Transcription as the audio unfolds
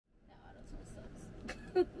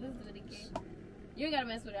Let's do it again. You ain't gotta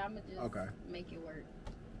mess with it. I'm gonna just make it work.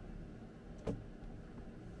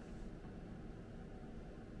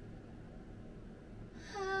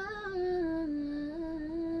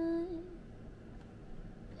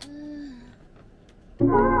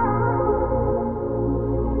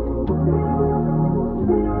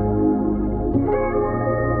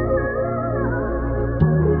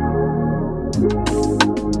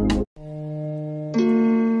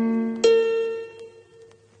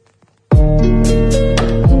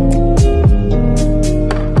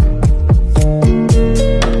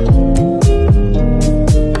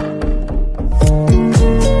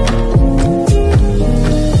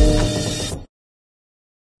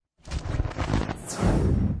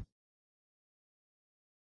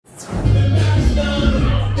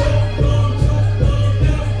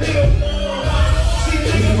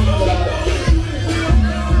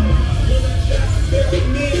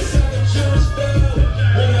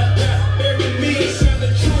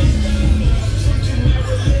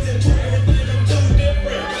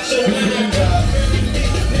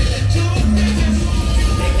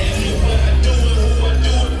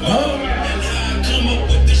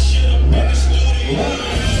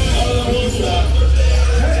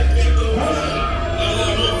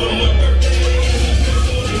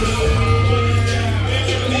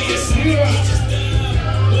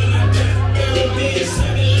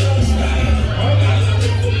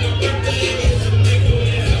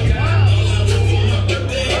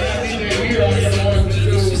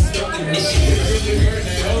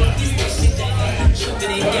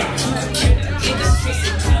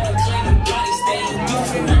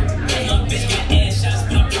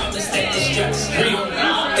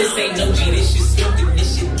 This ain't no G, this shit smoking,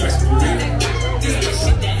 this shit thirst for real. This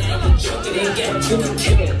shit that had you choking and got to the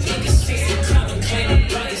kill. Niggas chasing clown and claiming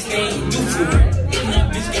bodies, they ain't do for real. My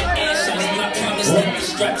bitch got ass shots, and I promise that the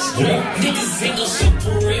straps real. Niggas ain't gon' shoot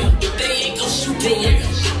for real, they ain't gon' shoot for real.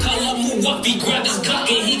 Call up Milwaukee, grab his Glock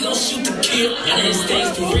and he gon' shoot to kill. And his things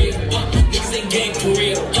for real, niggas ain't gang for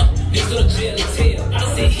real. Niggas go to jail and tell, I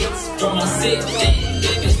say hits from my set. Damn,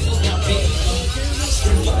 baby, still my bed.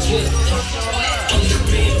 Screw my kid.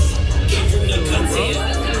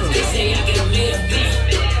 They say I get a man beat.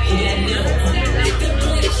 Yeah, no.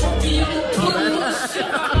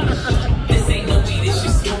 This ain't no weed, this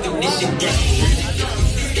shit smoking, this shit dirty.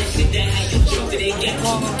 This shit that had you choking, they got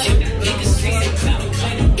you killed. Niggas chasing clout and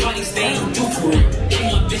claiming bodies, they ain't do for real. And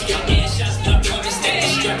my bitch got ass shots, but I promise that the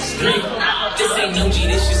straps scream. This ain't no weed,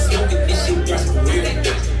 this shit smoking, this shit dirty for real.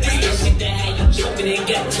 This shit that had you choking, they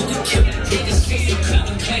got you killed. Niggas chasing clout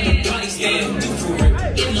and claiming bodies, they ain't do for real.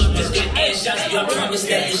 And my bitch got ass shots, but I promise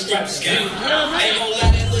that the straps scream. I ain't gon'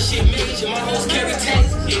 lie, that little shit major, my hoes carry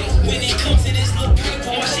taste. When it comes to this little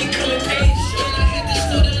paper, my shit coming paid. When I had to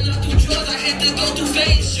slow down, not do drugs, I had to go through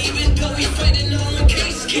phase. Even though we fighting on the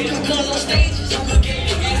case, keep them guns on stage. So good game,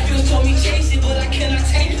 Phil told me chase it, but I cannot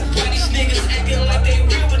take it. Why these niggas acting like they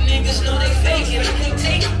real, but niggas know they fake it. I can't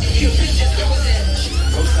take it. You bitch just go with that.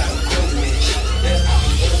 Go stop with cold bitch. That's how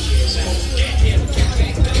we go, bitch. Goddamn,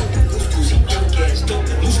 back though. Goose goosey, old gas, dope.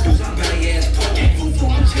 Loose goose, I'm body ass, punk. Foo-foo,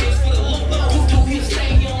 I'm changed for the low. Foo-foo, he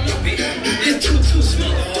stay on the bitch. It's too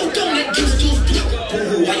small. Don't let juice do.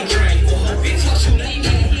 Ooh, why you crying? You a hoe, bitch. Fuck you, now you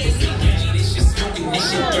got a head. This shit smoking, this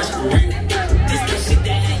shit thirst for real. This shit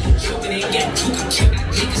that had you choking, ain't got two to kill.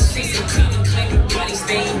 Niggas chasing clown and claiming bodies,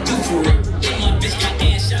 they ain't do for real. And my bitch got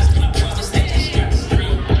ass shots, but I promise that the straps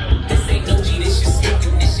real. This ain't no G, this shit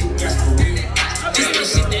smoking, this shit thirst for real. This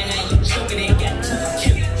shit that had you choking, ain't got two to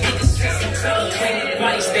kill. Niggas chasing clown and claiming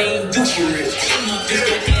bodies, they ain't do for real. And my bitch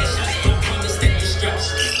got ass shots, but I promise that the straps.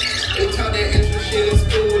 They taught that extra shit in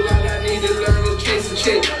school, all I need to learn is chase a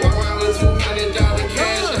chick. Walk around with $200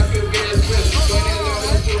 cash, I feel very special. When they love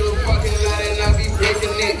us through the parking lot and I be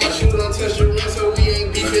breaking it. My shoe don't touch the rim, so we ain't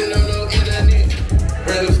beefing on no internet.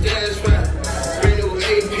 Random stash fine, brand new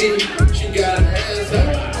AP, she got her hands up,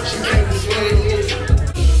 she can't persuade me.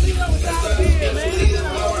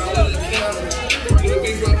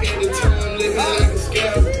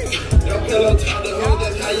 Pillow talk the hoe,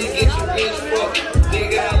 that's how you get your bitch fucked.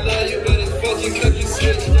 Nigga, I love you, but it's fuck you cause you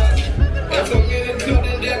switched up. If I'm in the club,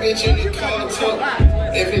 then that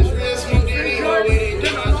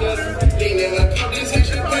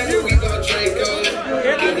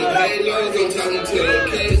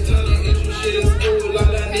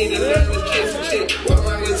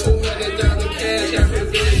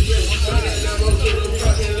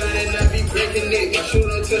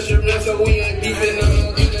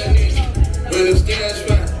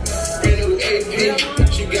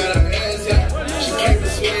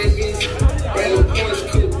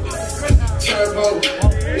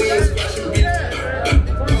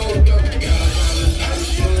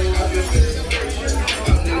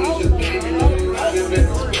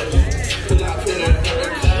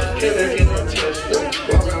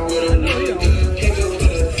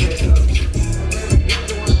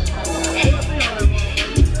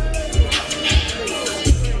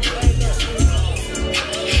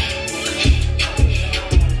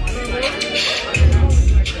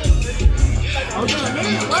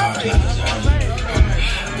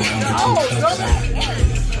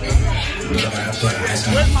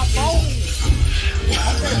Where's my phone?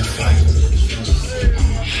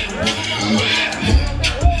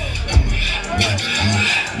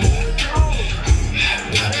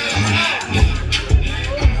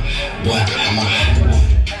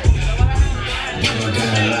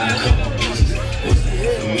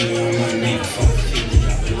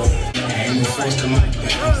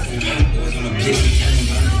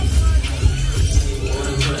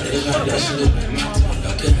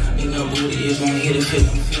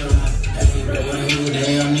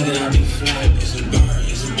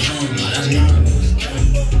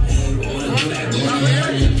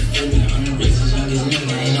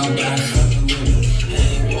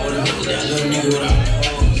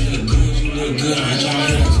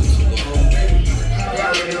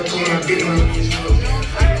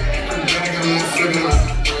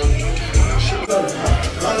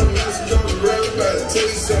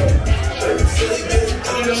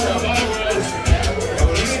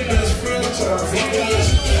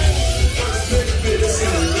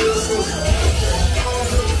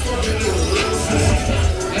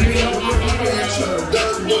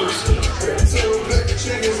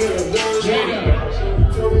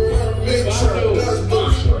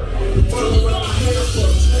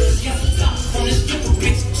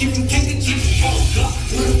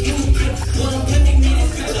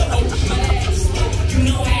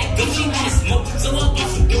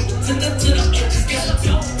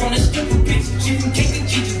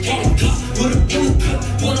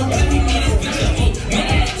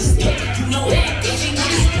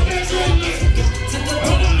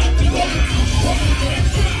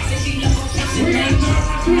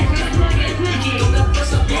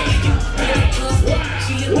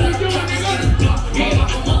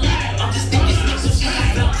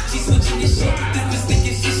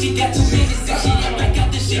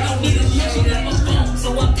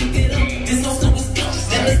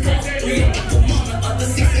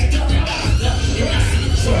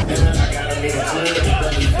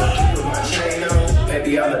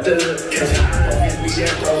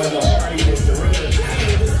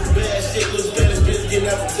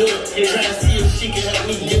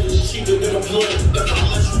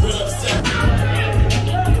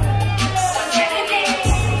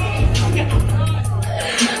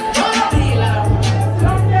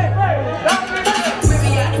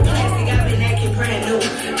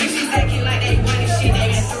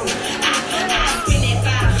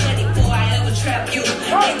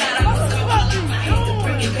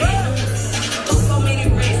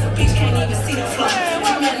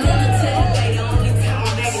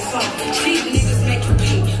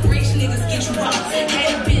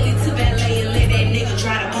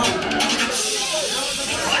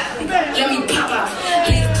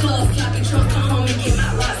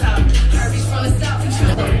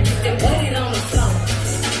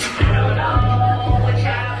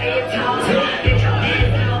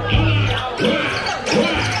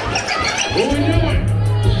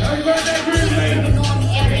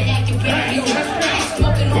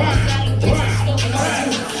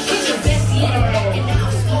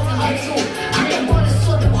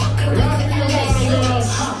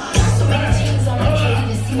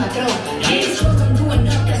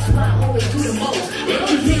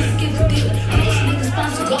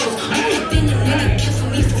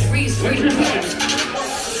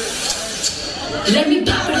 Let me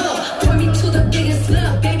pop it up, point me to the biggest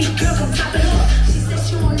love, baby girl, come top it up. She said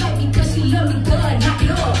she won't like me cause she love me good, knock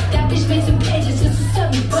it off. That bitch made some pages just to sell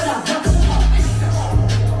me, but I fuck her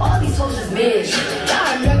off. All these hoes is mid,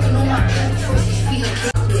 God lurking on my gun, first these feet are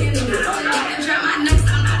killing me. I can drop my nuts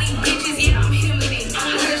on all these bitches, yeah, I'm him with it,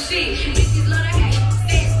 I'm real shit. Bitches love to hate,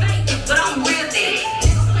 say it's fake, but I'm real thick.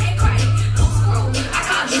 Niggas play crazy, don't screw, I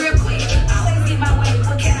can't drip quick. I always get my way,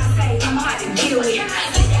 what can I say, I'm hard to deal with.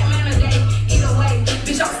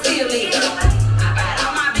 I'm still lit. I ride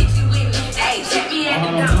all my bitches with me. They check me at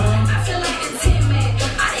the door. I feel like a 10 man.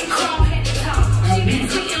 I didn't chrome head to toe. She been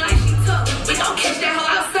tweaking like she tough. We gon' catch that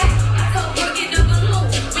hoe outside. I told her get the balloon.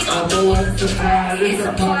 We gon' do it. It's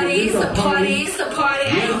a party. It's a party. It's a party.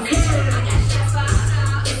 I don't care. I got shots for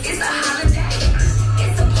all. It's a holiday.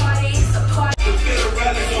 It's a party. It's a party. Feel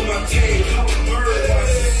rallies on my team. I'm a murderer.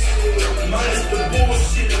 Minus the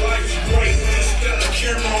bullshit. Life's great. Got a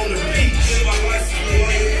camera on the beach. My life's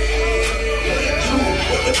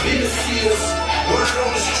what the business is, word on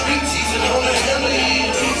the street, teasing on the hell of it.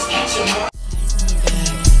 Get your mind.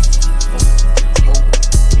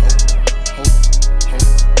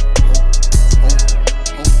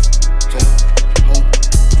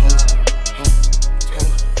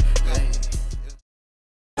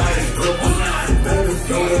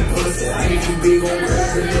 pussy. I ain't too big on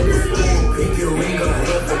grab the niggas. Pick your ring up,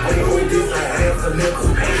 half a bay, hold this like half a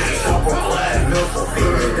nickel. Shop a quiet missile,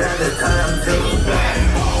 feel it down the time.